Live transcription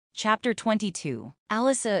Chapter 22.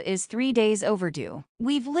 Alyssa is 3 days overdue.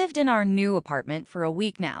 We've lived in our new apartment for a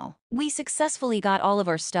week now. We successfully got all of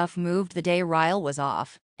our stuff moved the day Ryle was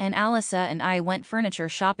off, and Alyssa and I went furniture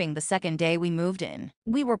shopping the second day we moved in.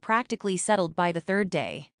 We were practically settled by the third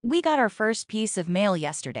day. We got our first piece of mail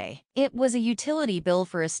yesterday. It was a utility bill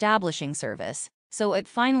for establishing service, so it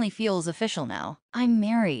finally feels official now. I'm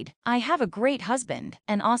married. I have a great husband,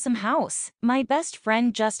 an awesome house. My best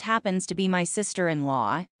friend just happens to be my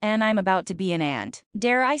sister-in-law, and I'm about to be an aunt.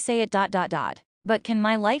 Dare I say it ... But can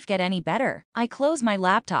my life get any better? I close my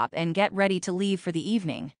laptop and get ready to leave for the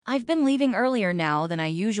evening. I've been leaving earlier now than I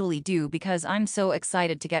usually do because I'm so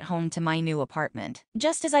excited to get home to my new apartment.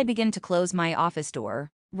 Just as I begin to close my office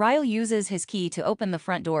door, Ryle uses his key to open the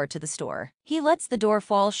front door to the store. He lets the door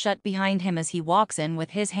fall shut behind him as he walks in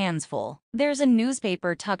with his hands full. There's a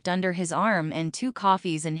newspaper tucked under his arm and 2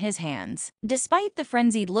 coffees in his hands. Despite the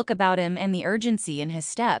frenzied look about him and the urgency in his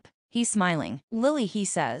step, he's smiling. "Lily," he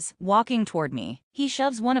says, walking toward me. He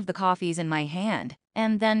shoves one of the coffees in my hand,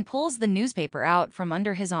 and then pulls the newspaper out from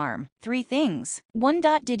under his arm. 3 things. 1.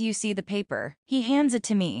 Did you see the paper? He hands it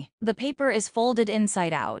to me. The paper is folded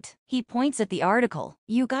inside out. He points at the article.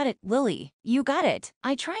 You got it, Lily. You got it.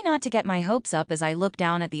 I try not to get my hopes up as I look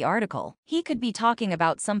down at the article. He could be talking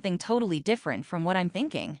about something totally different from what I'm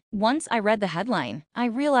thinking. Once I read the headline, I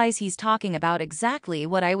realize he's talking about exactly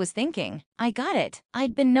what I was thinking. I got it.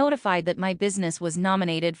 I'd been notified that my business was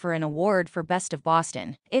nominated for an award for Best of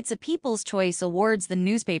Boston. It's a People's Choice Awards the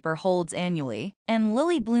newspaper holds annually, and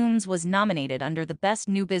Lily Bloom's was nominated under the Best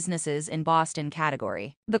New Businesses in Boston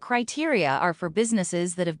category. The criteria are for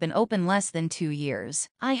businesses that have been open less than 2 years.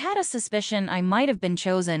 I had a suspicion I might have been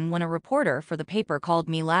chosen when a reporter for the paper called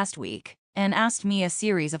me last week and asked me a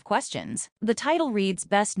series of questions. The title reads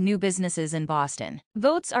Best New Businesses in Boston.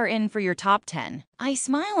 Votes are in for your top 10. I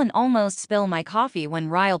smile and almost spill my coffee when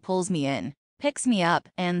Ryle pulls me in, picks me up,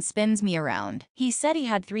 and spins me around. He said he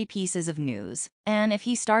had 3 pieces of news, and if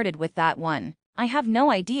he started with that one, I have no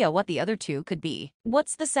idea what the other 2 could be.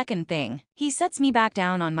 What's the second thing? He sets me back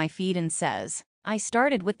down on my feet and says, I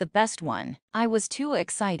started with the best one. I was too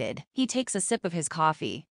excited. He takes a sip of his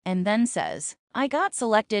coffee, and then says, I got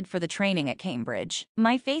selected for the training at Cambridge.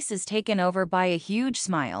 My face is taken over by a huge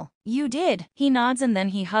smile. You did. He nods and then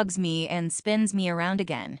he hugs me and spins me around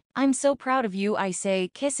again. I'm so proud of you, I say,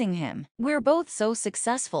 kissing him. We're both so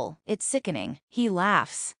successful. It's sickening. He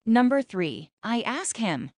laughs. Number 3. I ask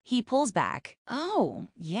him. He pulls back. Oh,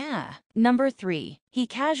 yeah. Number 3. He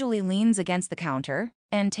casually leans against the counter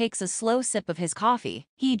and takes a slow sip of his coffee.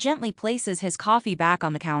 He gently places his coffee back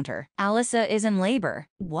on the counter. Alyssa is in labor.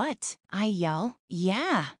 What? I yell.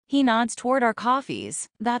 Yeah. He nods toward our coffees.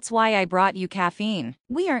 That's why I brought you caffeine.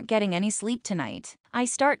 We aren't getting any sleep tonight. I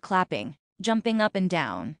start clapping, jumping up and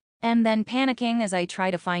down, and then panicking as I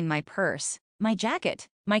try to find my purse, my jacket,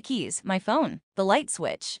 my keys, my phone, the light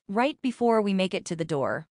switch. Right before we make it to the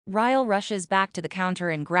door, Ryle rushes back to the counter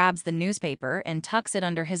and grabs the newspaper and tucks it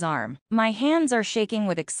under his arm. My hands are shaking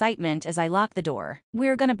with excitement as I lock the door.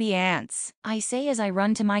 We're gonna be aunts, I say as I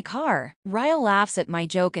run to my car. Ryle laughs at my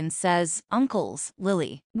joke and says, Uncles,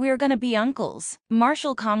 Lily. We're gonna be uncles.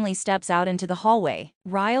 Marshall calmly steps out into the hallway.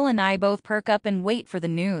 Ryle and I both perk up and wait for the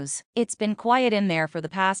news. It's been quiet in there for the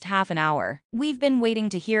past half an hour. We've been waiting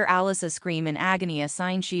to hear Alyssa scream in agony a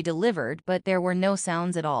sign she delivered, but there were no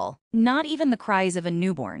sounds at all. Not even the cries of a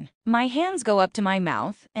newborn. My hands go up to my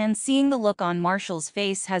mouth, and seeing the look on Marshall's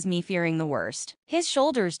face has me fearing the worst. His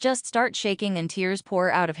shoulders just start shaking and tears pour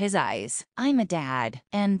out of his eyes. I'm a dad.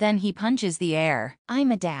 And then he punches the air.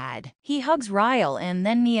 I'm a dad. He hugs Ryle and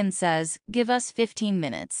then me and says, give us 15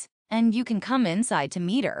 minutes, and you can come inside to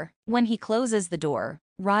meet her. When he closes the door,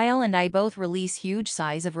 Ryle and I both release huge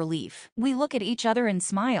sighs of relief. We look at each other and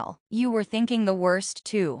smile. You were thinking the worst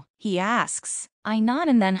too? He asks. I nod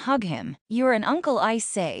and then hug him. You're an uncle, I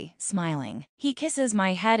say, smiling. He kisses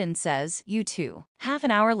my head and says, you too. Half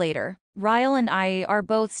an hour later, Ryle and I are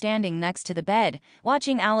both standing next to the bed,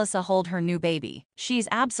 watching Alyssa hold her new baby. She's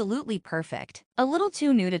absolutely perfect. A little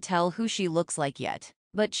too new to tell who she looks like yet,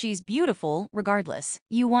 but she's beautiful regardless.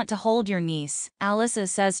 You want to hold your niece, Alyssa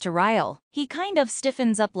says to Ryle. He kind of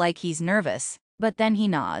stiffens up like he's nervous, but then he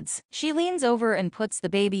nods. She leans over and puts the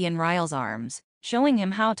baby in Ryle's arms, showing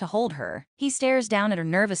him how to hold her. He stares down at her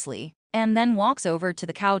nervously, and then walks over to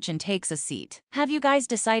the couch and takes a seat. Have you guys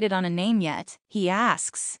decided on a name yet? He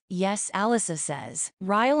asks. Yes, Alyssa says.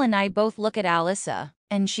 Ryle and I both look at Alyssa,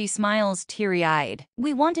 and she smiles teary-eyed.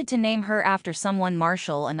 We wanted to name her after someone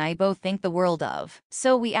Marshall and I both think the world of.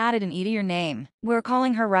 So we added an E to your name. We're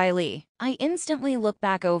calling her Riley. I instantly look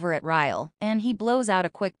back over at Ryle, and he blows out a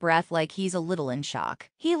quick breath like he's a little in shock.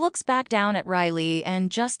 He looks back down at Riley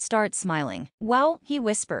and just starts smiling. Well, he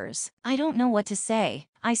whispers. I don't know what to say.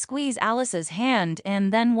 I squeeze Alice's hand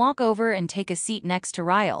and then walk over and take a seat next to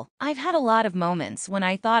Ryle. I've had a lot of moments when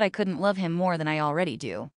I thought I couldn't love him more than I already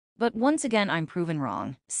do. But once again, I'm proven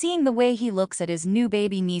wrong. Seeing the way he looks at his new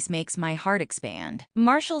baby niece makes my heart expand.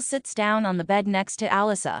 Marshall sits down on the bed next to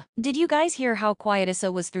Alyssa. Did you guys hear how quiet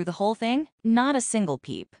Issa was through the whole thing? Not a single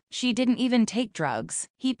peep. She didn't even take drugs.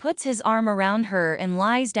 He puts his arm around her and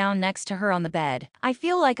lies down next to her on the bed. I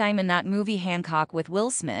feel like I'm in that movie Hancock with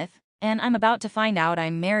Will Smith, and I'm about to find out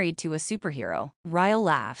I'm married to a superhero. Ryle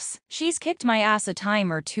laughs. She's kicked my ass a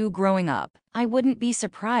time or two growing up. I wouldn't be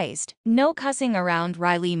surprised. No cussing around,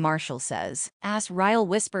 Riley, Marshall says. As Ryle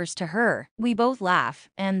whispers to her. We both laugh,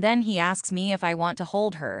 and then he asks me if I want to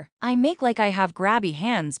hold her. I make like I have grabby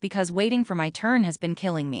hands because waiting for my turn has been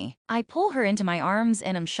killing me. I pull her into my arms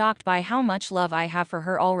and am shocked by how much love I have for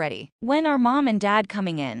her already. When are mom and dad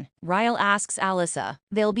coming in? Ryle asks Alyssa.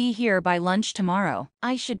 They'll be here by lunch tomorrow.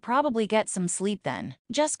 I should probably get some sleep then.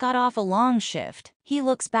 Just got off a long shift. He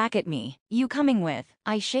looks back at me. You coming with?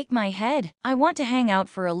 I shake my head. I want to hang out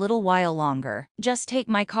for a little while longer. Just take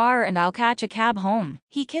my car and I'll catch a cab home.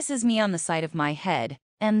 He kisses me on the side of my head,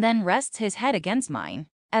 and then rests his head against mine.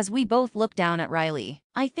 As we both look down at Riley.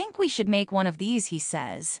 I think we should make one of these, he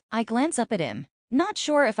says. I glance up at him. Not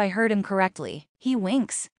sure if I heard him correctly. He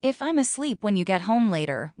winks. If I'm asleep when you get home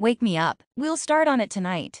later, wake me up. We'll start on it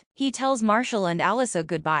tonight. He tells Marshall and Alyssa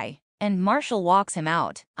goodbye, and Marshall walks him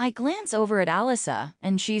out. I glance over at Alyssa,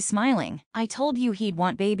 and she's smiling. I told you he'd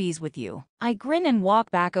want babies with you. I grin and walk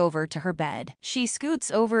back over to her bed. She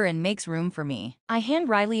scoots over and makes room for me. I hand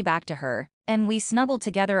Riley back to her, and we snuggle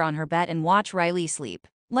together on her bed and watch Riley sleep.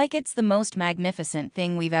 Like it's the most magnificent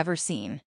thing we've ever seen.